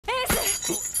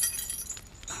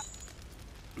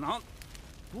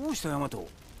どうしたヤマト。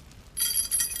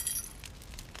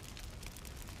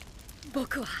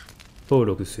僕は登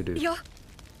録する。いや、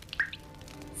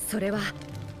それは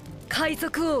海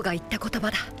賊王が言った言葉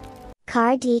だ。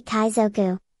Car D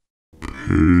Kaizoku.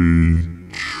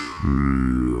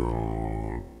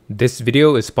 This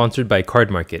video is sponsored by Card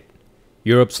Market,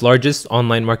 Europe's largest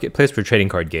online marketplace for trading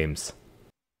card games.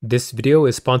 This video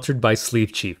is sponsored by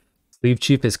Sleeve Chief. Sleeve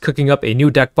Chief is cooking up a new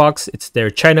deck box. It's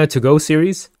their China to Go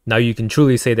series. Now you can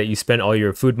truly say that you spent all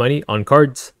your food money on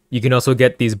cards. You can also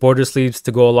get these border sleeves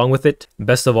to go along with it.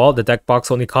 Best of all, the deck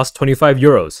box only costs 25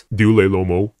 euros. 屌你老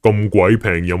母，咁鬼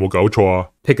平，有冇搞錯啊？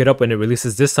 Pick it up when it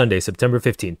releases this Sunday, September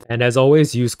 15th. And as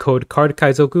always, use code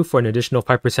CARDKaizoku for an additional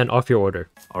 5% off your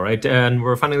order. Alright, and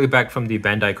we're finally back from the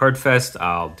Bandai Card Fest.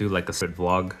 I'll do like a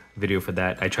vlog video for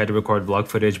that. I tried to record vlog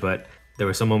footage, but there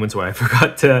were some moments where I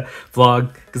forgot to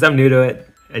vlog because I'm new to it.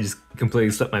 I just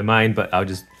completely slipped my mind, but I'll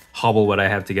just hobble what I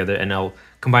have together and I'll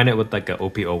combine it with like a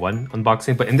OP01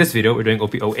 unboxing. But in this video, we're doing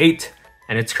OP08,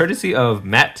 and it's courtesy of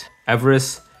Matt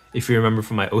Everest. If you remember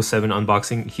from my 07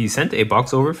 unboxing, he sent a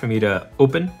box over for me to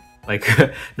open, like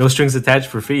no strings attached,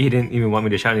 for free. He didn't even want me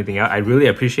to shout anything out. I really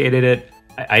appreciated it.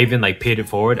 I even like paid it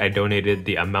forward. I donated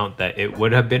the amount that it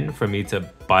would have been for me to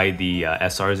buy the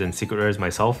SRs and secret rares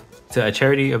myself to a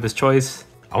charity of his choice.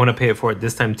 I want to pay it forward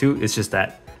this time too. It's just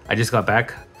that I just got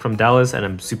back from Dallas and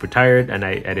I'm super tired and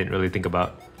I didn't really think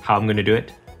about how I'm gonna do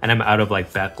it. And I'm out of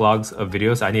like backlogs of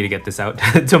videos. I need to get this out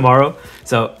tomorrow.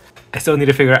 So I still need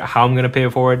to figure out how I'm gonna pay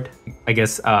it forward. I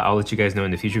guess I'll let you guys know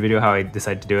in the future video how I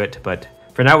decide to do it. But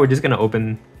for now, we're just gonna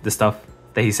open the stuff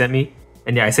that he sent me.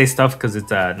 And yeah, I say stuff because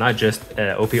it's not just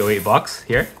an OP08 box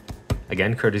here.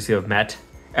 Again, courtesy of Matt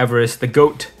Everest, the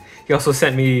GOAT. He also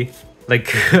sent me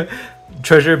like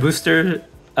treasure booster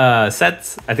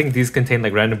sets. I think these contain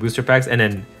like random booster packs. And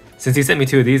then since he sent me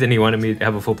 2 of these and he wanted me to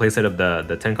have a full playset of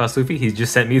the 10 cost Luffy, he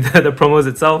just sent me the promos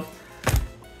itself.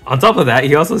 On top of that,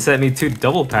 he also sent me 2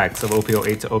 double packs of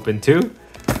OP08 to open too.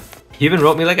 He even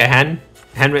wrote me like a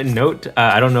handwritten note.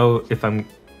 I don't know if I'm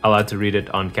allowed to read it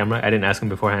on camera. I didn't ask him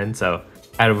beforehand, so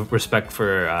out of respect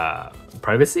for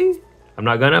privacy, I'm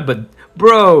not gonna. But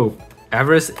bro,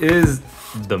 Everest is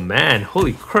the man.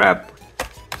 Holy crap.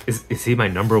 Is he my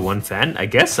 #1 fan? I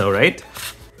guess so, right?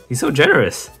 He's so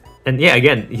generous. And yeah,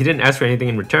 again, he didn't ask for anything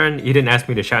in return. He didn't ask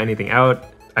me to shout anything out.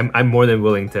 I'm more than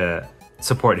willing to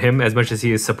support him as much as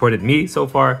he has supported me so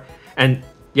far. And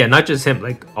yeah, not just him,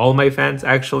 like all my fans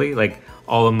actually, like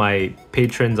all of my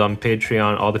patrons on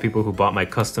Patreon, all the people who bought my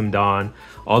custom Dawn,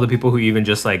 all the people who even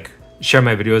just like share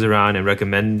my videos around and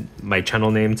recommend my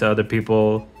channel name to other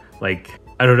people. Like,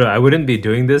 I don't know, I wouldn't be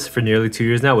doing this for nearly 2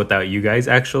 years now without you guys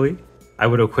actually. I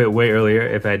would have quit way earlier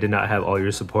if I did not have all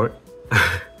your support.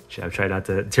 I'm trying not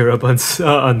to tear up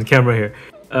on camera here.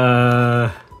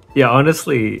 Yeah,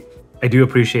 honestly, I do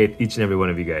appreciate each and every one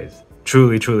of you guys.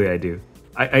 Truly, truly, I do.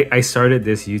 I started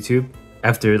this YouTube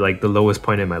after like the lowest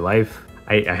point in my life.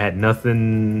 I had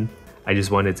nothing. I just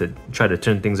wanted to try to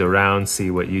turn things around, see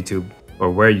what YouTube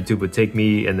or where YouTube would take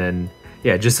me, and then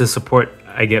yeah, just the support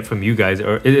I get from you guys,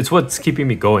 or it's what's keeping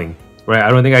me going. Right? I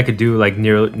don't think I could do like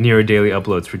near daily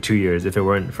uploads for 2 years if it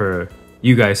weren't for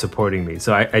you guys supporting me.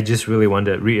 So I just really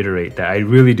wanted to reiterate that I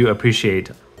really do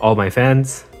appreciate all my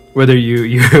fans. Whether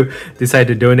you decide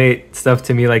to donate stuff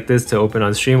to me like this to open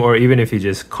on stream, or even if you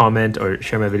just comment or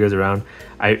share my videos around,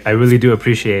 I really do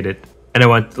appreciate it. And I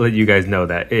want to let you guys know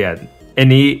that yeah,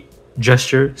 any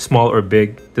gesture, small or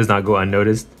big, does not go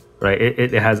unnoticed, right?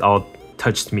 It has all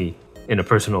touched me in a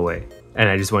personal way. And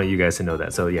I just wanted you guys to know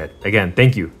that. So yeah, again,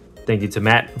 thank you. Thank you to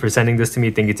Matt for sending this to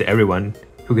me. Thank you to everyone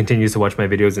who continues to watch my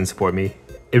videos and support me.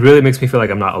 It really makes me feel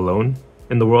like I'm not alone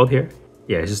in the world here.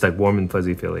 Yeah, it's just like warm and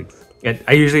fuzzy feelings. And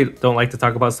I usually don't like to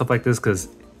talk about stuff like this because,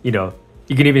 you know,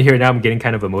 you can even hear now I'm getting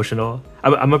kind of emotional.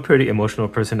 I'm a pretty emotional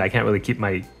person. I can't really keep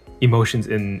my emotions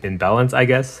in balance, I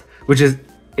guess. Which is,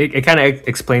 it kind of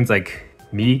explains like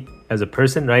me as a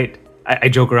person, right? I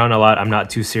joke around a lot. I'm not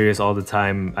too serious all the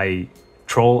time. I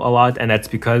troll a lot, and that's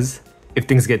because if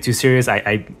things get too serious,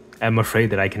 I'm afraid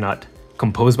that I cannot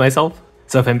compose myself.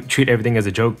 So if I treat everything as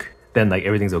a joke, then like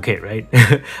everything's okay, right?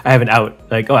 I have an out.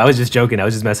 Like, oh, I was just joking. I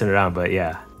was just messing around. But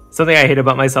yeah, something I hate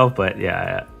about myself. But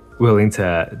yeah, willing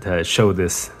to show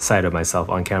this side of myself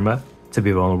on camera, to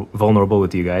be vulnerable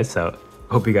with you guys. So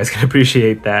hope you guys can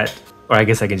appreciate that. Or I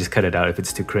guess I can just cut it out if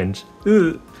it's too cringe.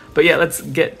 But yeah, let's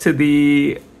get to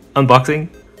the unboxing.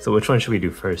 So which one should we do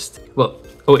first? Well,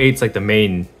 08's like the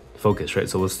main focus, right?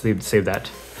 So we'll save that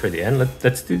for the end.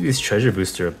 Let's do these treasure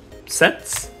booster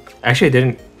sets. Actually, I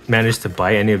didn't manage to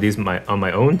buy any of these on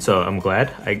my own, so I'm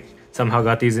glad I somehow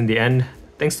got these in the end.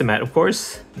 Thanks to Matt, of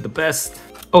course. The best.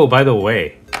 Oh, by the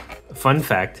way, fun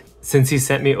fact, since he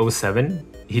sent me 07,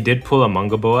 he did pull a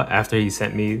manga boa after he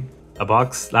sent me a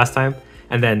box last time.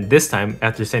 And then this time,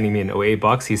 after sending me an 08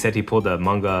 box, he said he pulled a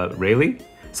manga Rayleigh.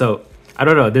 So, I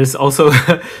don't know, there's also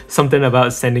something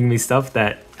about sending me stuff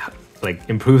that like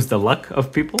improves the luck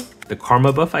of people. The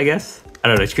karma buff, I guess. I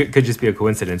don't know, it could just be a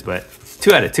coincidence, but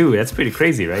 2 out of 2, that's pretty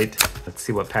crazy, right? Let's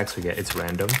see what packs we get. It's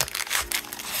random.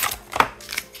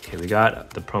 Okay, we got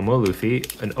the promo Luffy,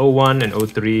 an 01, an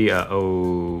 03,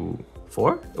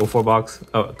 04? 04 box,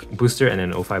 oh, booster, and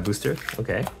an 05 booster.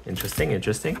 Okay, interesting,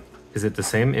 interesting. Is it the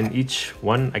same in each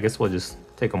one? I guess we'll just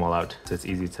take them all out so it's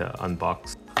easy to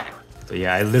unbox. But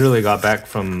yeah, I literally got back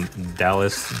from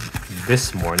Dallas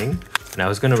this morning, and I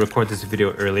was gonna record this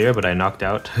video earlier, but I knocked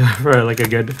out for like a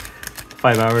good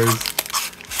 5 hours.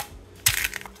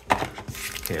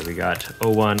 Okay, we got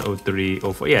 01, 03,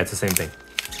 04. Yeah, it's the same thing.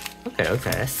 Okay,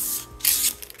 okay.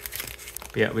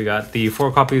 Yeah, we got the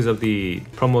 4 copies of the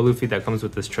promo Luffy that comes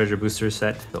with this treasure booster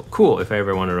set. So cool if I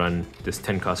ever want to run this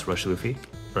 10 cost rush Luffy.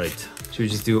 Right, should we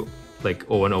just do like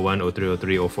 01, 01, 03,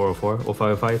 03, 04, 04,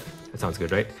 05, 05? That sounds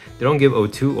good, right? They don't give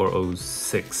 02 or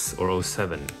 06 or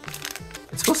 07.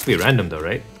 It's supposed to be random though,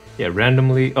 right? Yeah,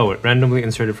 randomly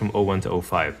inserted from 01 to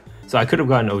 05. So I could have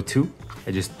gotten 02.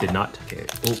 I just did not. Okay,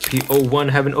 OP01,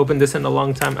 haven't opened this in a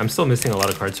long time. I'm still missing a lot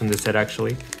of cards from this set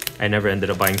actually. I never ended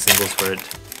up buying singles for it.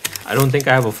 I don't think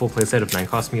I have a full playset of 9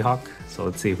 cost Mihawk, so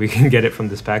let's see if we can get it from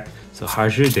this pack. So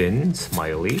Hajudin,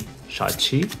 Smiley,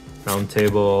 Shachi,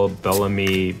 Roundtable,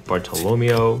 Bellamy,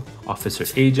 Bartolomeo, Officer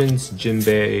Agents,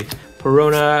 Jinbei,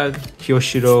 Perona,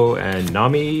 Kyoshiro, and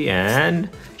Nami, and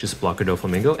just Blocker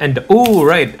Doflamingo. And oh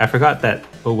right, I forgot that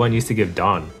 01 used to give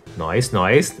Dawn. Nice,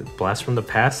 nice. The Blast from the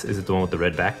Past, is it the one with the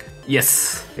red back?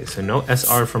 Yes! Okay, so no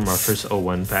SR from our first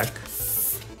 01 pack.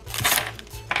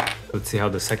 Let's see how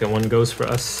the second one goes for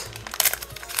us.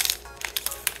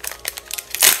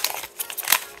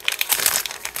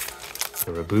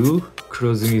 Rabu,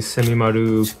 Kurozumi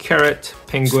Semimaru, Carrot,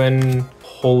 Penguin,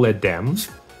 Holedem,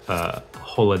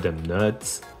 Holedem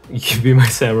Nuts, You Can Be My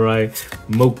Samurai,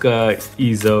 Mocha,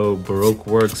 Izo, Baroque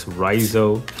Works,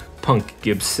 Raizo, Punk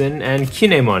Gibson, and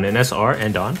Kinemon in SR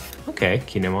and on. Okay,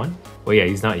 Kinemon. Well, yeah,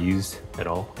 he's not used at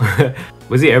all.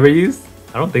 Was he ever used?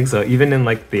 I don't think so. Even in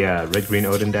like the red-green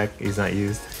Odin deck, he's not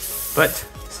used. But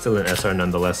still an SR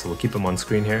nonetheless, so we'll keep him on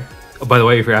screen here. Oh, by the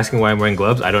way, if you're asking why I'm wearing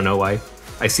gloves, I don't know why.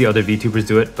 I see other VTubers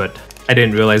do it, but I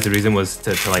didn't realize the reason was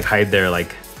to like hide their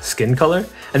like skin color.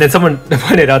 And then someone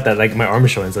pointed out that like my arm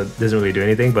is showing, so it doesn't really do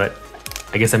anything, but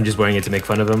I guess I'm just wearing it to make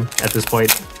fun of them at this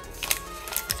point.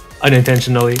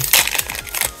 Unintentionally.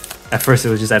 At first it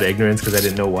was just out of ignorance because I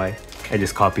didn't know why. I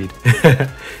just copied.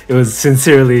 It was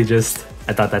sincerely just,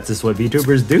 I thought that's just what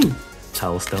VTubers do.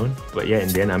 Tilestone. But yeah, in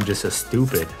the end I'm just a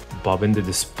stupid. Bobbin the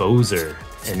Disposer.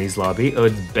 Eni's Lobby. A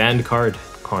banned card.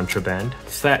 Contraband.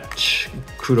 Fetch.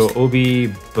 Kuro Obi.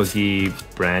 Buggy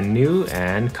Brand New.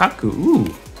 And Kaku.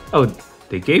 Ooh. Oh,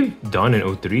 they gave Dawn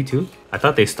in 03 too? I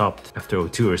thought they stopped after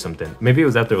 02 or something. Maybe it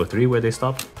was after 03 where they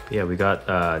stopped. Yeah, we got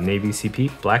Navy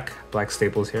CP. Black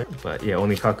staples here. But yeah,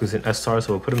 only Kaku's in SR,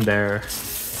 so we'll put him there.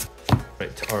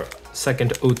 Right, our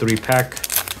second 03 pack.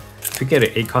 If we get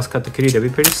an 8 cost Katakuri, that'd be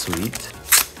pretty sweet.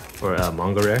 Or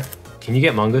manga rare. Can you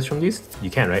get mangas from these? You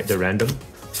can, right? They're random.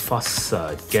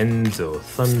 Fassa, Genzo,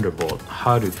 Thunderbolt,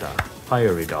 Haruta,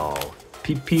 Fiery Doll,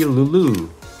 PP Lulu.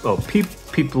 Oh,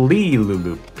 Peeply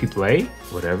Lulu. Peeplay?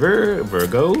 Whatever.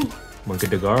 Virgo, Monkey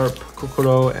the Garp,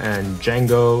 Kokoro, and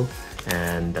Django.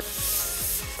 And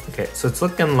okay, so it's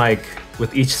looking like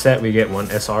with each set we get 1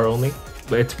 SR only.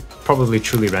 But it's probably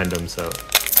truly random, so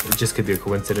it just could be a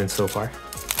coincidence so far.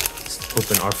 Let's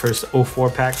open our first 04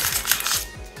 pack.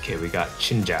 Okay, we got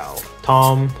Chinjiao,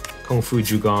 Tom, Kung Fu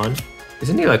Jugon.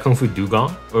 Isn't he like Kung Fu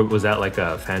Dugon? Or was that like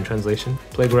a fan translation?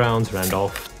 Playgrounds,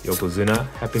 Randolph, Yokozuna,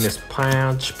 Happiness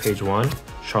Punch, page 1,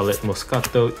 Charlotte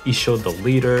Moscato, Isho the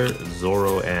Leader,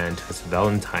 Zoro, and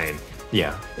Valentine.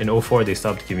 Yeah, in 04 they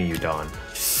stopped giving you Dawn.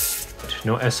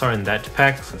 No SR in that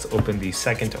pack. Let's open the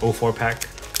second 04 pack.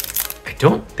 I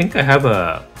don't think I have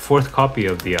a 4th copy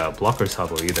of the Blocker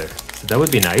Sabo either. So that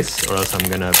would be nice, or else I'm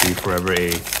gonna be forever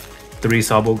a 3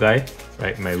 Sabo guy,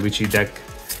 right? My Lucci deck,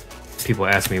 people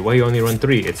ask me, why you only run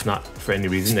 3? It's not for any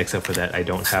reason except for that I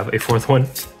don't have a 4th one.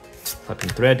 Flapping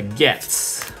Thread,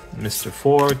 Gets, Mr.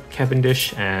 4,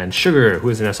 Cavendish, and Sugar, who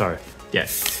is an SR.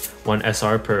 Yes, 1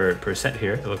 SR per set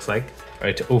here, it looks like.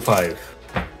 Alright, to 05.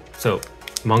 So,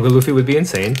 Manga Luffy would be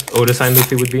insane. Oda Sign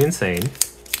Luffy would be insane.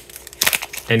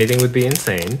 Anything would be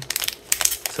insane.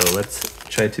 So let's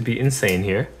try to be insane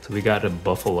here. So we got a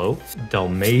Buffalo,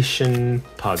 Dalmatian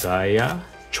Pagaya,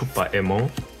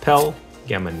 Chupaemon, Pell,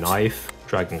 Gamma Knife,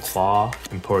 Dragon Claw,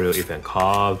 Emporio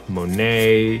Ivankov,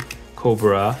 Monet,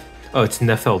 Cobra. Oh, it's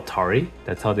Nefeltari.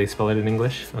 That's how they spell it in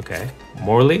English. Okay.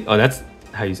 Morley. Oh, that's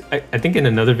how you... I think in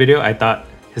another video, I thought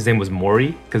his name was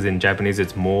Mori, because in Japanese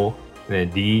it's Mo, and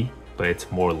then D, but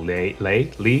it's more Lee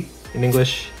in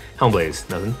English. Helmblaze,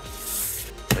 nothing.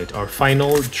 Right, our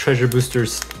final Treasure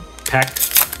Boosters pack.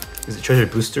 Is it Treasure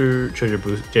Booster?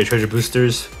 Treasure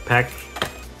Boosters pack.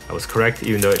 I was correct,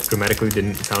 even though it grammatically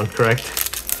didn't sound correct.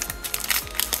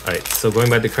 Alright, so going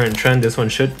by the current trend, this one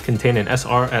should contain an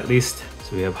SR at least.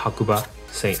 So we have Hakuba,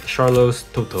 Saint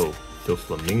Charlos, Toto,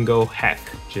 Doflamingo, Hack,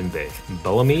 Jinbei,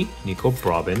 Bellamy, Nico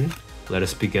Brabin, Let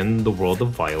Us Begin the World of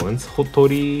Violence,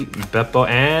 Hotori, Beppo,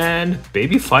 and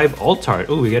Baby 5 Altart.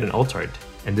 Oh, we get an Altart.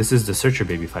 And this is the Searcher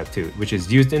Baby 5 too, which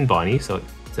is used in Bonnie, so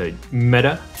it's a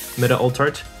meta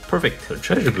Altart. Perfect. So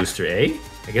Treasure Booster, eh?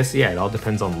 I guess, yeah, it all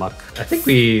depends on luck. I think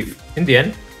in the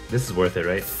end, this is worth it,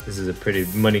 right? This is a pretty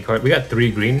money card. We got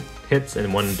 3 green hits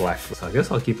and 1 black. So I guess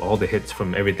I'll keep all the hits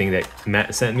from everything that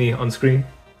Matt sent me on screen,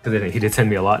 because he did send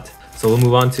me a lot. So we'll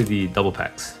move on to the double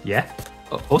packs. Yeah?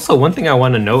 Also, one thing I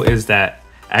want to note is that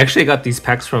I actually got these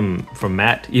packs from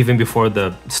Matt even before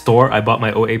the store I bought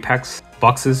my OA packs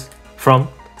boxes from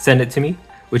sent it to me,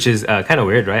 which is kind of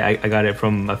weird, right? I got it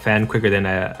from a fan quicker than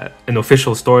an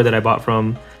official store that I bought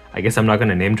from. I guess I'm not going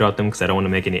to name drop them because I don't want to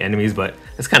make any enemies, but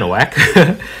it's kind of whack,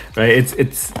 right?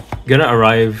 It's gonna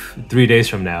arrive 3 days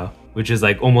from now, which is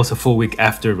like almost a full week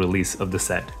after release of the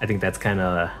set. I think that's kind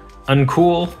of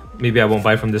uncool. Maybe I won't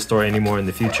buy from this store anymore in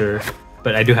the future,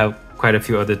 but I do have quite a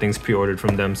few other things pre-ordered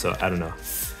from them, so I don't know.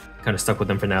 Kind of stuck with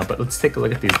them for now, but let's take a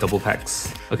look at these double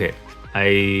packs. Okay,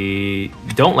 I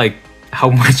don't like how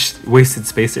much wasted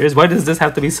space there is. Why does this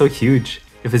have to be so huge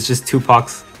if it's just two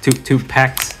packs,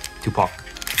 Tupac,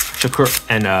 Shakur,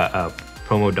 and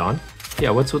promo Dawn? Yeah,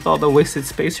 what's with all the wasted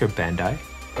space here, Bandai?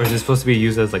 Or is it supposed to be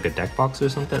used as like a deck box or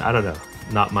something? I don't know.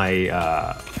 Not my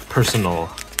personal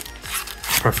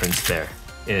preference there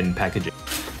in packaging.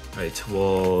 Alright,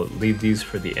 we'll leave these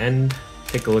for the end.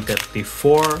 Take a look at the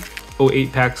 4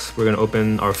 08 packs. We're gonna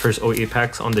open our first 08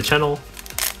 packs on the channel.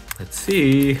 Let's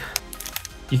see.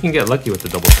 You can get lucky with the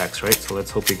double packs, right? So let's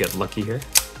hope we get lucky here.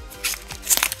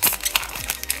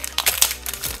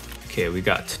 Okay, we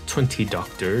got 20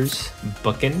 Doctors.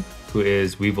 Buckin, who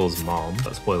is Weevil's mom.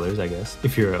 Spoilers, I guess.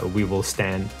 If you're a Weevil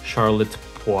stan. Charlotte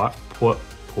I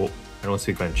don't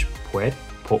speak French.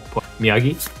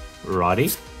 Miyagi.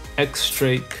 Roddy.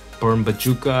 X-Drake. Burn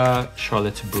Bajuka.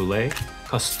 Charlotte Brule.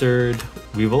 Custard.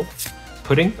 Weevil.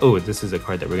 Pudding. Oh, this is a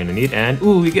card that we're gonna need. And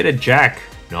ooh, we get a Jack.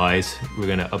 Nice. We're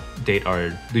gonna update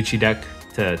our Lucci deck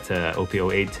to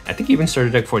OP08. I think even Starter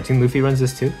Deck 14 Luffy runs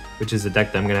this too, which is a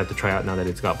deck that I'm gonna have to try out now that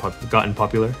it's gotten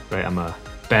popular, right? I'm a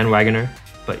bandwagoner,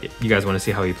 but you guys want to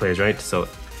see how he plays, right? So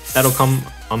that'll come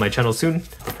on my channel soon.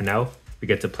 But for now, we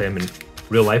get to play him in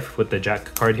real life with the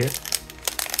Jack card here.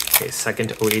 Okay,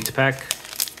 second 08 pack.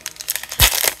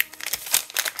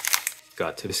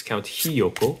 Got to discount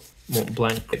Hiyoko, Mont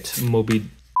Blanc, Moby.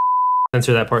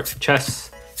 Censor that part.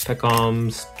 Chess.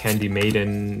 Pecoms, Candy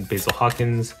Maiden, Basil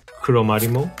Hawkins,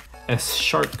 Kuromarimo, S.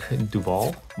 Shark,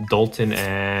 Duval, Dalton,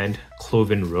 and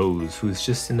Cloven Rose, who's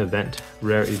just an event,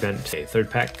 rare event. Okay,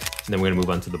 third pack. And then we're gonna move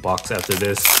on to the box after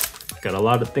this. Got a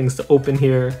lot of things to open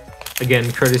here.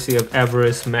 Again, courtesy of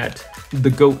Avarice, Matt, the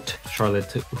Goat,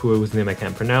 Charlotte, whose name I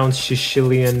can't pronounce,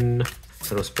 Shishilian,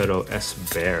 Prospero S.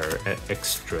 Bear,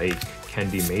 X. Drake,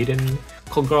 Candy Maiden,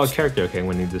 Colgara character. Okay, I'm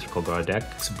gonna need this Colgara deck.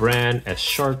 It's Bran, S.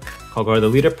 Shark, Colgara the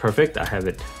leader. Perfect. I have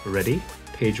it ready.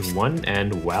 Page 1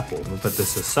 and Wapple. I'm gonna put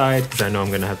this aside because I know I'm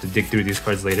gonna have to dig through these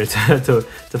cards later to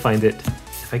find it.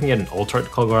 If I can get an Altart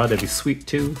Colgara, that'd be sweet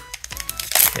too.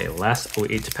 Okay, last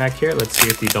 08 pack here. Let's see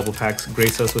if the double packs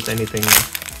grace us with anything.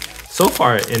 So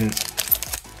far in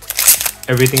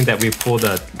everything that we've pulled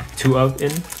a 2 of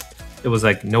in, it was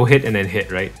like no hit and then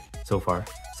hit, right? So far.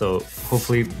 So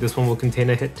hopefully this one will contain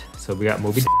a hit. So we got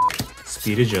Moby,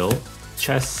 Speed Agil,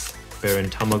 Chess, Baron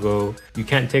Tamago. You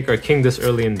can't take our king this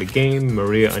early in the game.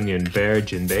 Maria Onion Bear,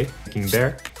 Jinbei, King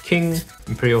Bear, King,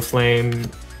 Imperial Flame,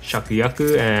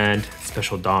 Shakuyaku, and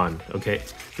Special Dawn. Okay,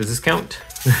 does this count?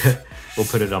 We'll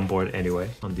put it on board anyway,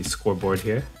 on the scoreboard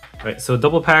here. All right, so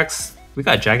double packs. We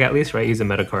got Jack at least, right? He's a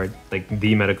meta card, like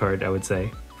the meta card, I would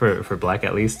say. For black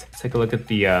at least. Let's take a look at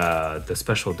the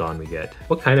special Dawn we get.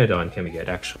 What kind of Dawn can we get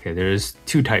actually? Okay, there's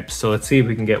 2 types. So let's see if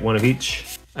we can get one of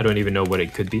each. I don't even know what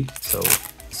it could be. So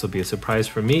this will be a surprise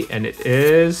for me. And it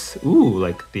is, ooh,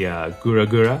 like the Gura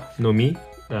Gura no Mi,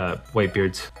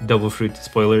 Whitebeard's Devil Fruit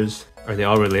spoilers. Are they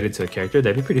all related to a character?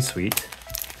 That'd be pretty sweet.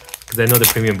 Because I know the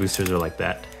premium boosters are like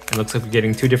that. It looks like we're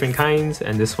getting 2 different kinds.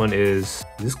 And this one is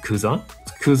this Kuzan?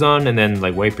 It's Kuzan and then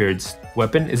like Whitebeard's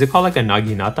weapon. Is it called like a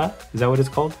Naginata? Is that what it's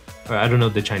called? Or I don't know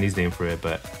the Chinese name for it,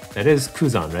 but that is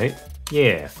Kuzan, right?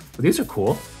 Yeah. Well, these are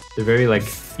cool. They're very like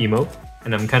emo.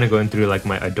 And I'm kind of going through like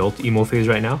my adult emo phase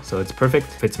right now. So it's perfect.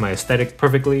 Fits my aesthetic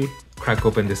perfectly. Crack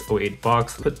open this 08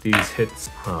 box. Put these hits.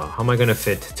 How am I going to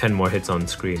fit 10 more hits on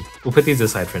screen? We'll put these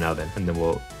aside for now then. And then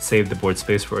we'll save the board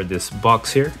space for this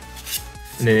box here.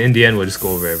 And then in the end, we'll just go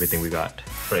over everything we got.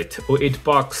 Right, 08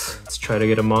 box. Let's try to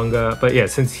get a manga. But yeah,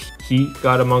 since he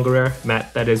got a manga rare,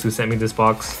 Matt, that is, who sent me this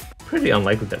box, pretty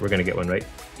unlikely that we're gonna get one, right?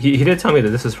 He did tell me that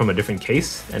this is from a different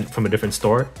case and from a different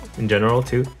store in general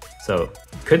too. So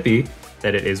it could be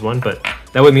that it is one, but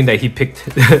that would mean that he picked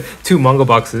 2 manga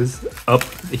boxes up.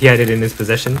 He had it in his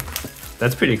possession.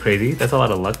 That's pretty crazy. That's a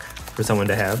lot of luck for someone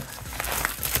to have.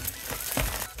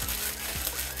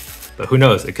 But who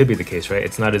knows? It could be the case, right?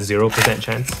 It's not a 0%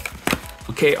 chance.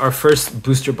 Okay, our first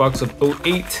booster box of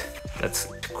 08. That's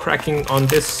cracking on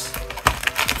this.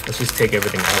 Let's just take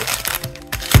everything out.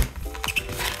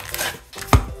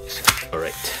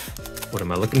 Alright. What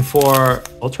am I looking for?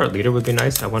 Ultra Art Leader would be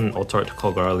nice. I want an Ultra Art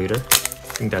Kolgara Leader.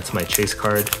 I think that's my chase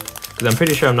card. Because I'm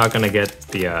pretty sure I'm not going to get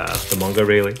the manga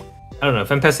really. I don't know.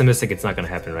 If I'm pessimistic, it's not going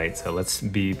to happen, right? So let's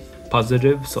be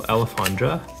positive. So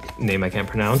Alejandra. Name I can't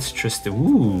pronounce. Tristan.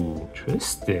 Ooh,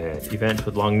 Tristan. Event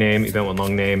with long name.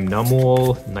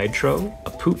 Namul. Nitro. A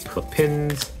Poop. A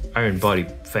Pins. Iron Body.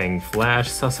 Fang Flash.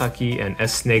 Sasaki. And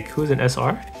S Snake. Who's an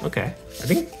SR? Okay. I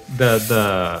think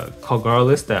the Kolgara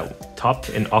list that topped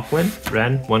in Auckland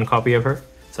ran 1 copy of her.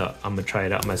 So I'm gonna try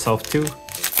it out myself too.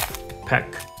 Pack.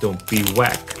 Don't be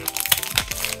whack.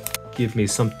 Give me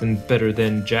something better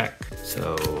than Jack.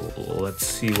 So let's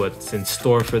see what's in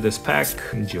store for this pack.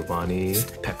 Giovanni,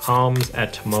 Peckhoms,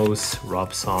 Atmos,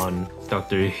 Robson,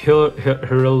 Dr.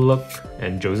 Hiruluk,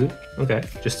 and Jozu. Okay,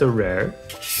 just a rare.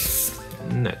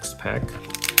 Next pack.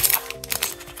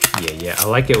 Yeah, I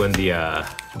like it when the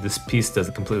this piece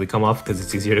doesn't completely come off because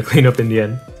it's easier to clean up in the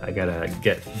end. I gotta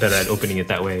get better at opening it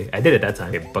that way. I did it that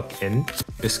time. Okay, Buck In,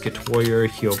 Biscuit Warrior,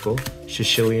 Hyoko,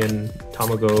 Sicilian,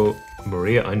 Tamago,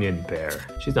 Maria Onion Bear.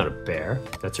 She's not a bear.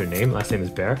 That's her name. Last name is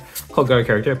Bear. Kolgara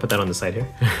character. I put that on the side here.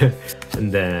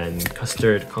 And then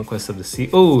Custard, Conquest of the Sea.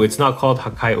 Oh, it's not called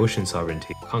Hakai Ocean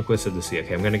Sovereignty. Conquest of the Sea.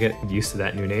 Okay, I'm gonna get used to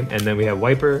that new name. And then we have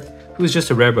Wiper, who's just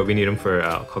a rare, but we need him for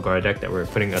Kolgara deck that we're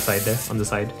putting aside there, on the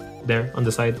side, there, on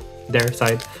the side, there,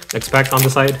 side. Next pack on the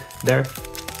side, there.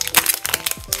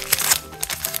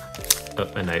 Oh,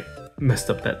 and I messed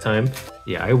up that time.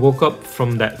 Yeah, I woke up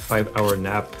from that 5-hour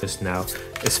nap just now.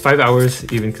 Is 5 hours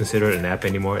even considered a nap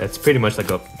anymore? That's pretty much like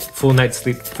a full night's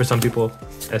sleep for some people.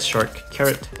 S Shark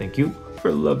Carrot, thank you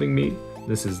for loving me.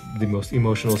 This is the most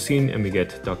emotional scene, and we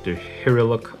get Dr.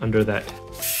 Hiruluk under that.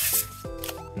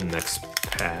 Next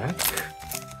pack.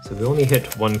 So we only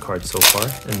hit 1 card so far,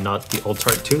 and not the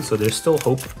Ultra Art 2, so there's still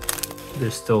hope.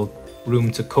 There's still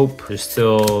room to cope. There's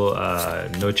still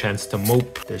no chance to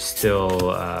mope. There's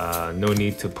still no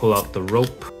need to pull out the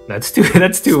rope. That's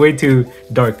way too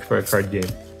dark for a card game.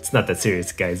 It's not that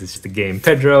serious, guys. It's just a game.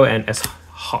 Pedro and S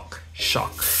Hawk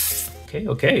Shock.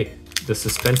 Okay. The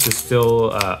suspense is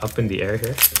still up in the air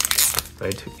here.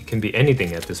 Right? It can be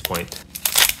anything at this point.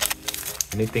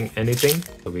 Anything.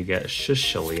 So we get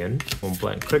Sicilian,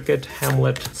 Montblanc Cricket,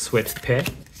 Hamlet, Sweat Pe,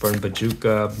 Burn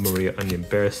Bajuka, Maria Onion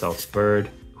Bear, South Bird,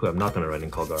 who I'm not gonna run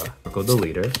in Kolgara, Marco the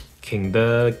leader, King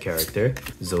the character,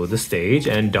 Zoe the stage,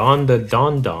 and Dawn the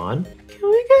Dawn. Can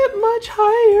we get much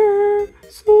higher?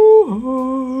 So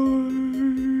high.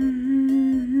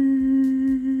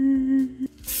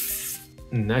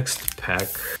 Next pack.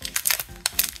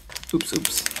 Oops.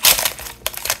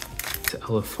 To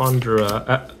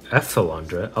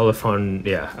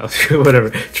whatever.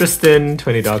 Tristan,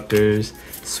 20 Doctors,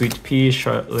 Sweet Pea,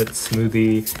 Charlotte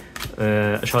Smoothie,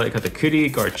 Charlotte Katakuri,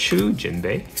 Garchu,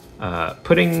 Jinbei,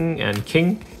 Pudding, and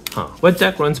King. What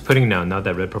deck runs Pudding now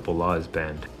that Red Purple Law is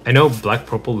banned? I know Black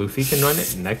Purple Luffy can run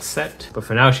it next set, but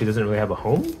for now she doesn't really have a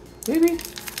home, maybe?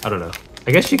 I don't know.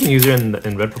 I guess you can use her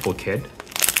in Red Purple Kid.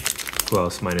 Who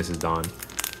else minus his Dawn?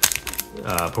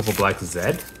 Purple Black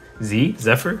Zed? Z?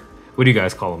 Zephyr? What do you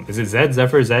guys call him? Is it Zed,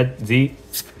 Zephyr, Zed, Z?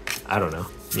 I don't know.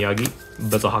 Miyagi,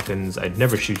 Bezel Hawkins, I'd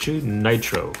Never Shoot You,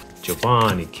 Nitro,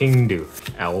 Giovanni, Kingdu,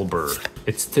 Albert.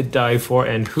 It's to die for,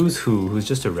 and who's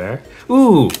just a rare?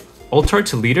 Ooh, Ultra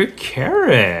Art Leader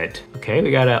Carrot. Okay, we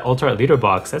got an Ultra Art Leader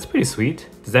box. That's pretty sweet.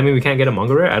 Does that mean we can't get a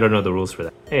manga rare? I don't know the rules for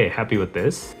that. Hey, happy with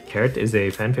this. Carrot is a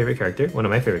fan favorite character, one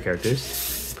of my favorite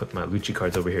characters. Put my Lucci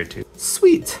cards over here too.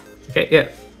 Sweet. Okay, yeah,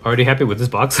 already happy with this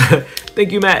box.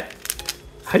 Thank you, Matt.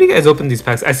 How do you guys open these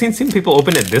packs? I've seen people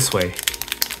open it this way.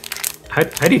 How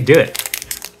do you do it?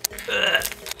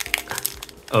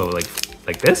 Oh,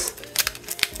 like this?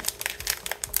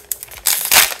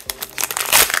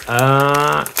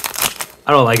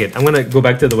 I don't like it. I'm gonna go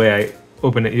back to the way I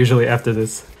open it usually after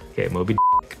this. Okay, Moby,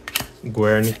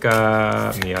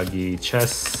 Guernica, Miyagi,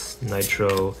 Chess,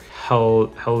 Nitro,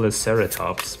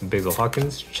 Heliceratops, Basil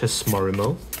Hawkins, Chess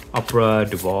Marimo, Opera,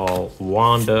 Duval,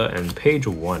 Wanda, and Page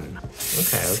 1.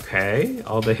 Okay.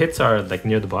 All the hits are like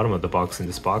near the bottom of the box in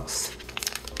this box.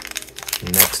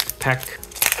 Next pack.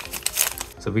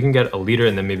 So we can get a leader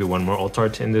and then maybe one more alt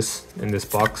art in this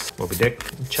box. Moby Dick,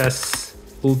 Chess,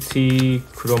 Ulti,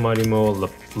 Kuromarimo,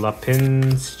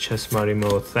 Lapins, Chess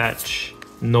Marimo, Thatch,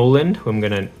 Nolan, who I'm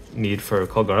gonna need for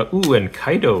Kalgara. Ooh, and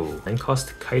Kaido.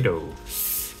 9-cost Kaido.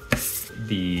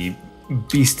 The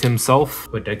beast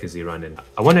himself. What deck is he running?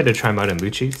 I wanted to try him out in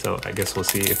Lucci, so I guess we'll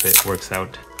see if it works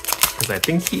out. Because I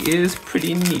think he is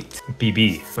pretty neat.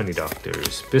 BB, Funny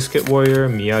Doctors, Biscuit Warrior,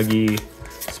 Miyagi,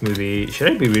 Smoothie.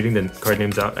 Should I be reading the card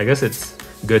names out? I guess it's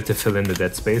good to fill in the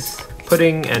dead space.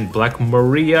 Pudding and Black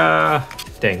Maria.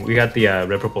 Dang, we got the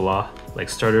Red Purple Law like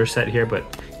starter set here, but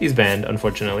he's banned,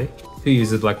 unfortunately. Who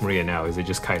uses Black Maria now? Is it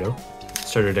just Kaido?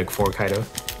 Starter deck 4 Kaido.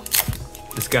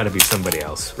 It's gotta be somebody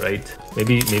else, right?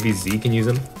 Maybe Z can use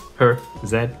him? Her,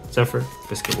 Zed, Zephyr,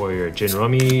 Biscuit Warrior,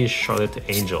 Jinromi, Charlotte,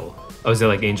 Angel. Oh, is it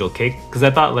like Angel Cake? Because I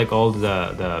thought like all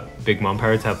the big mom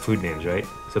pirates have food names, right?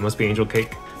 So it must be Angel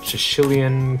Cake.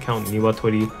 Shishilian, Count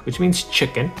Niwatori, which means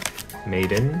chicken.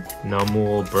 Maiden,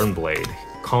 Namul, Burnblade,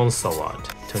 Consalot,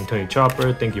 Tony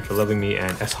Chopper, Thank You for Loving Me,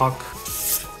 and S-Hawk.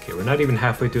 Okay, we're not even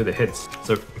halfway through the hits.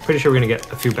 So I'm pretty sure we're gonna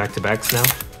get a few back-to-backs now,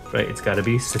 right? It's gotta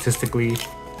be statistically.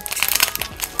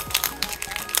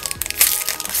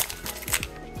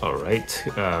 Alright,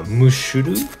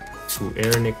 Mushudu,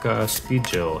 Uernica,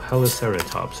 Speedgel,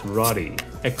 Heliceratops, Roddy,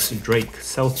 X-Drake,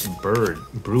 South Bird,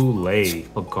 Brule,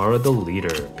 Agara the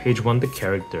Leader, Page 1 the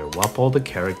character, Wapol the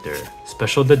character,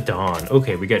 Special the Dawn.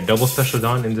 Okay, we get double Special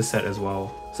Dawn in this set as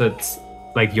well. So it's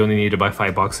like you only need to buy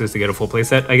 5 boxes to get a full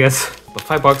playset, I guess. But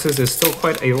 5 boxes is still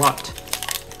quite a lot.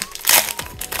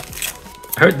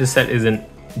 I heard this set isn't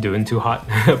doing too hot,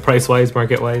 price-wise,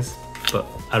 market-wise, but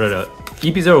I don't know.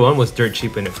 EP01 was dirt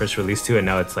cheap when it first released too, and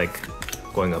now it's like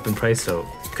going up in price, so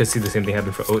could see the same thing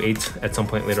happen for 08 at some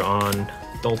point later on.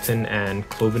 Dalton and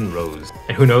Cloven Rose.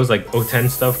 And who knows, like 010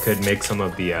 stuff could make some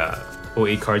of the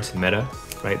 08 cards meta,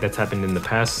 right? That's happened in the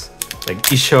past. Like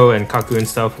Isho and Kaku and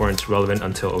stuff weren't relevant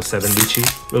until 07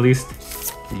 Lucci released.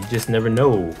 You just never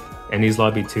know. Annie's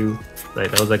Lobby too, right?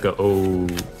 That was like a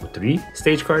 03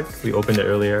 stage card. We opened it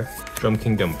earlier. Drum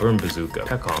Kingdom, Burn Bazooka,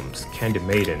 Pecoms, Candy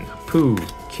Maiden, Pooh,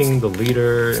 King the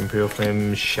Leader, Imperial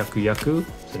Flame, Shakuyaku.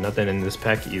 So nothing in this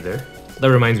pack either. That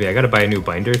reminds me, I gotta buy a new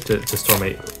binder to store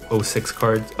my 06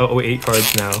 cards, 08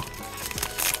 cards now.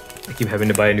 I keep having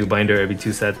to buy a new binder every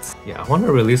 2 sets. Yeah, I want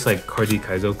to release like Cardi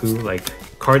Kaizoku, like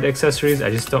card accessories. I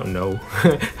just don't know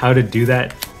how to do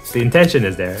that. The intention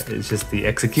is there, it's just the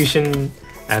execution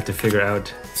I have to figure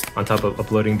out on top of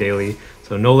uploading daily.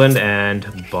 So Nolan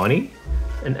and Bonnie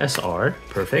and SR,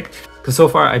 perfect. Because so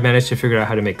far I managed to figure out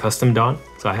how to make custom Dawn,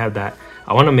 so I have that.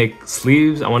 I want to make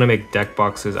sleeves, I want to make deck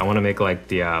boxes, I want to make like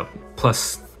the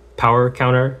plus power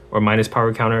counter or minus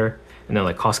power counter, and then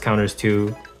like cost counters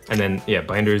too. And then yeah,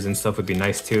 binders and stuff would be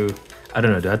nice too. I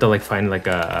don't know, do I have to like find like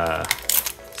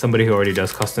somebody who already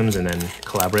does customs and then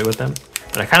collaborate with them?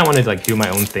 But I kind of wanted to like do my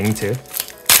own thing too.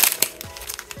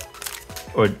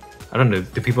 Or I don't know,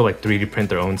 do people like 3D print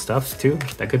their own stuff too?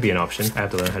 That could be an option. I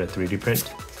have to learn how to 3D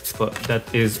print. But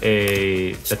that's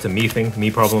a me thing,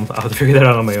 me problem. I'll have to figure that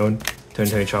out on my own.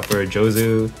 Tony Chopper,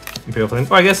 Jozu, Imperial Flame.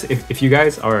 Or I guess if you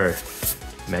guys are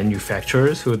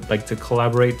manufacturers who would like to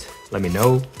collaborate, let me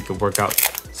know. We could work out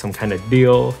some kind of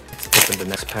deal. Let's open the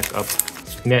next pack up.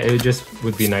 Yeah, it just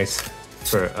would be nice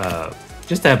for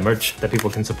just to have merch that people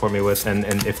can support me with, and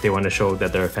if they want to show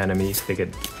that they're a fan of me, they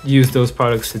could use those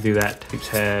products to do that. Peeps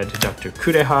Head, Dr.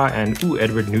 Kureha, and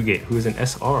Edward Newgate, who is an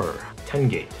SR 10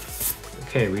 gate.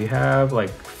 Okay, we have like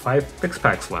 5 fix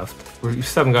packs left. We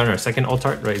still haven't gotten our second alt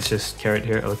art, right? It's just Carrot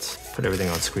here. Let's put everything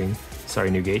on screen.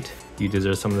 Sorry, Newgate. You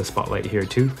deserve some of the spotlight here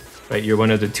too. Right, you're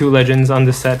one of the 2 legends on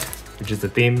this set, which is the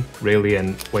theme, Rayleigh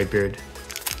and Whitebeard.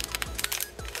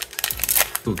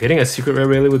 Ooh, getting a secret rare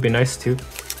Rayleigh would be nice too.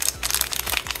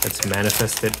 Let's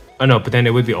manifest it. Oh no, but then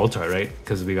it would be alt art, right?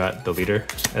 Because we got the leader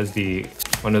as the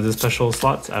one of the special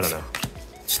slots. I don't know.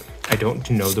 I don't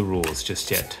know the rules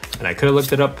just yet. And I could have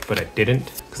looked it up, but I didn't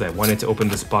because I wanted to open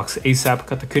this box ASAP.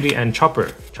 Katakuri and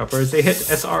Chopper. Chopper is a hit,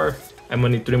 SR. I'm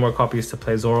gonna need 3 more copies to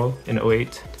play Zoro in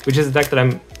 08, which is a deck that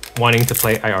I'm wanting to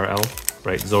play IRL,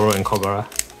 right? Zoro and Kogara.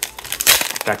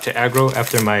 Back to aggro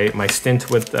after my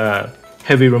stint with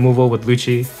heavy removal with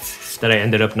Lucci that I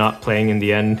ended up not playing in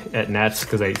the end at Nats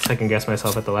because I second-guessed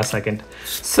myself at the last second.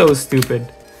 So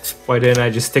stupid. Why didn't I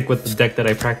just stick with the deck that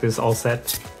I practiced all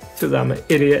set? Because I'm an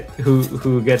idiot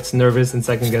who gets nervous and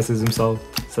second guesses himself.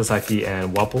 Sasaki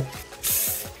and Wapple.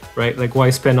 Right? Like, why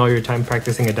spend all your time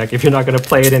practicing a deck if you're not gonna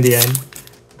play it in the end?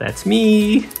 That's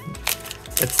me.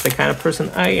 That's the kind of person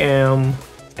I am.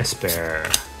 Esper.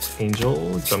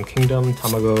 Angel. Drum Kingdom.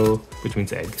 Tamago, which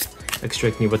means egg.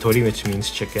 Extract Niwatori, which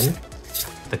means chicken.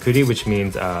 Takuri, which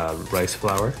means rice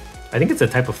flour. I think it's a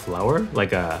type of flour,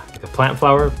 like a plant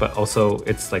flour, but also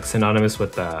it's like synonymous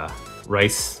with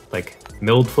rice, like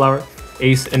milled flour.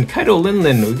 Ace and Kaido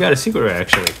Linlin. We got a secret rare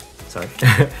actually. Sorry.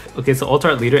 Okay, so alt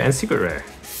art leader and secret rare.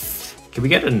 Can we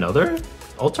get another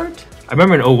alt art? I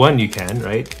remember in 01 you can,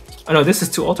 right? Oh no, this is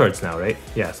 2 alt arts now, right?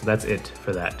 Yeah, so that's it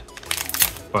for that.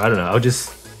 Or I don't know, I'll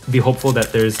just be hopeful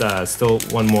that there's still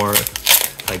one more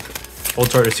like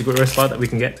alt art or secret rare slot that we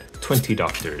can get. 20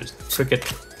 doctors. Cricket.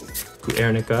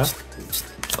 Kuernica.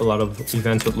 A lot of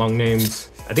events with long names.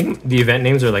 I think the event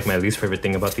names are like my least favorite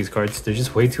thing about these cards. They're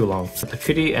just way too long.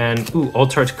 Takuri and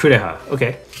alt art Kureha.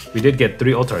 Okay, we did get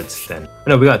 3 alt arts then.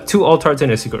 No, we got 2 alt arts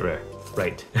and a secret rare.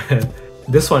 Right.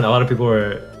 This one, a lot of people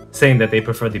were saying that they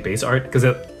prefer the base art because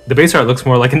the base art looks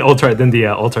more like an alt art than the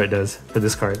alt art does for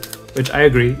this card. Which I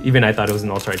agree. Even I thought it was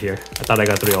an alt art here. I thought I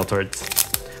got 3 alt arts,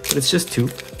 but it's just 2.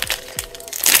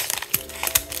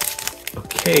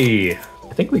 Okay,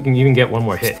 I think we can even get one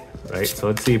more hit. Right, so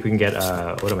let's see if we can get,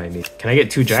 what do I need? Can I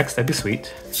get 2 jacks? That'd be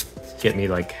sweet. Get me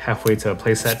like halfway to a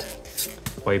playset.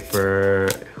 Viper,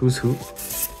 who's who?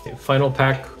 Okay, final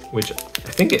pack, which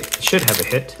I think it should have a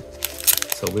hit.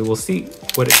 So we will see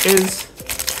what it is.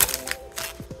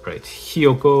 Right,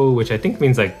 Hiyoko, which I think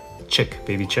means like chick,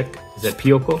 baby chick. Is that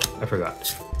Piyoko? I forgot.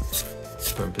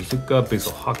 Burn Bazooka,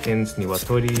 Basil Hawkins,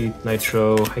 Niwatori,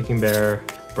 Nitro, Hiking Bear,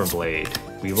 Burn Blade,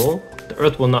 Weevil. The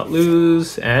Earth will not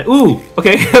lose, and ooh,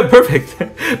 okay, perfect.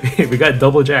 We got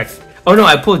double jack. Oh no,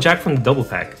 I pulled jack from the double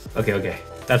pack. Okay,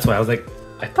 that's why I was like,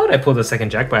 I thought I pulled a second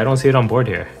jack, but I don't see it on board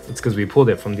here. It's because we pulled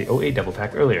it from the 08 double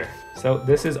pack earlier. So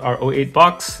this is our 08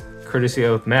 box, courtesy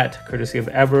of Matt, courtesy of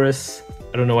Avarice.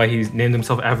 I don't know why he's named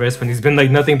himself Avarice when he's been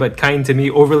like nothing but kind to me,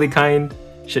 overly kind.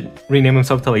 Should rename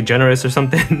himself to like Generous or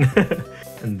something.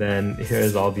 And then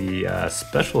here's all the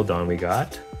special Dawn we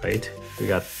got, right? We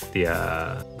got the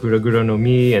Guro no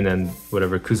Mi, and then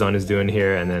whatever Kuzan is doing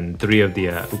here, and then 3 of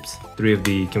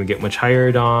the Can We Get Much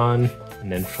Higher Dawn,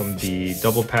 and then from the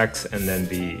double packs, and then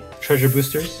the treasure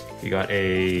boosters, we got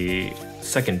a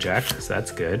second jack, so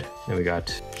that's good. Then we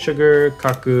got Sugar,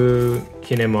 Kaku,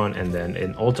 Kinemon, and then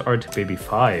an alt art baby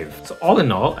 5. So all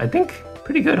in all, I think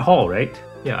pretty good haul, right?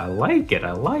 Yeah, I like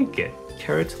it.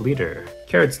 Carrot leader.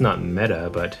 Carrot's not meta,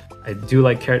 but I do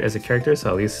like Carrot as a character, so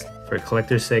at least for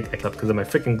collector's sake, I cut because of my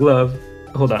freaking glove.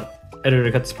 Hold on, editor,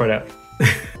 cut this part out.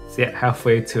 So yeah,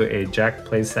 halfway to a Jack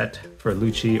playset for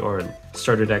Lucci or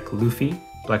starter deck Luffy.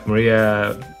 Black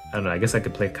Maria, I don't know, I guess I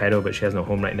could play Kaido, but she has no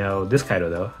home right now. This Kaido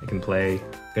though, I can play.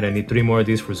 Gonna need 3 more of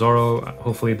these for Zoro.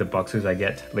 Hopefully the boxes I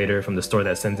get later from the store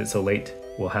that sends it so late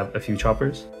will have a few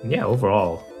choppers. And yeah,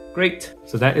 overall, great.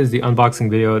 So that is the unboxing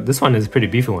video. This one is a pretty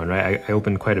beefy one, right? I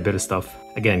opened quite a bit of stuff.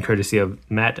 Again, courtesy of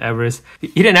Matt Avarice. He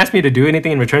didn't ask me to do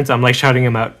anything in return, so I'm like shouting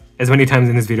him out as many times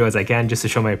in this video as I can just to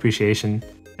show my appreciation.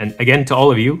 And again, to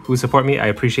all of you who support me, I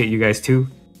appreciate you guys too.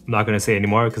 I'm not gonna say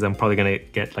anymore because I'm probably gonna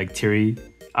get like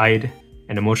teary-eyed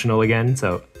and emotional again.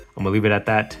 So I'm gonna leave it at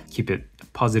that. Keep it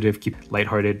positive, keep it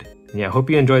lighthearted. And yeah, I hope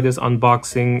you enjoyed this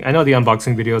unboxing. I know the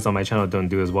unboxing videos on my channel don't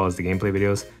do as well as the gameplay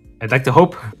videos. I'd like to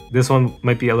hope this one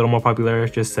might be a little more popular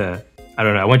just to, I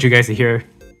don't know, I want you guys to hear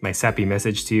my sappy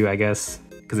message to you, I guess,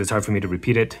 because it's hard for me to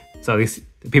repeat it. So at least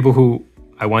the people who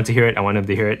I want to hear it, I want them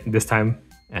to hear it this time.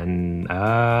 And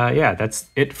yeah, that's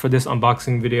it for this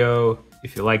unboxing video.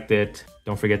 If you liked it,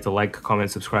 don't forget to like,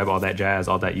 comment, subscribe, all that jazz,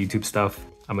 all that YouTube stuff.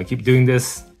 I'm gonna keep doing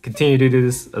this, continue to do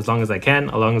this as long as I can,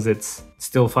 as long as it's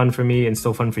still fun for me and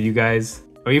still fun for you guys.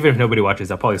 Or even if nobody watches,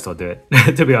 I'll probably still do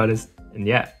it, to be honest. And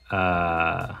yeah,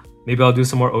 maybe I'll do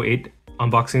some more 08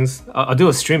 unboxings. I'll do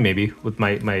a stream maybe with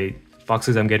my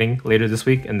boxes I'm getting later this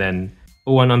week, and then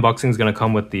 01 unboxing is gonna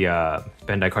come with the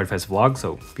Bandai Card Fest vlog,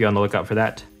 so be on the lookout for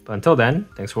that. But until then,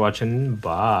 thanks for watching,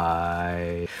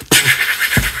 bye!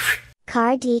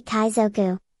 Card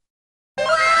Kaizoku.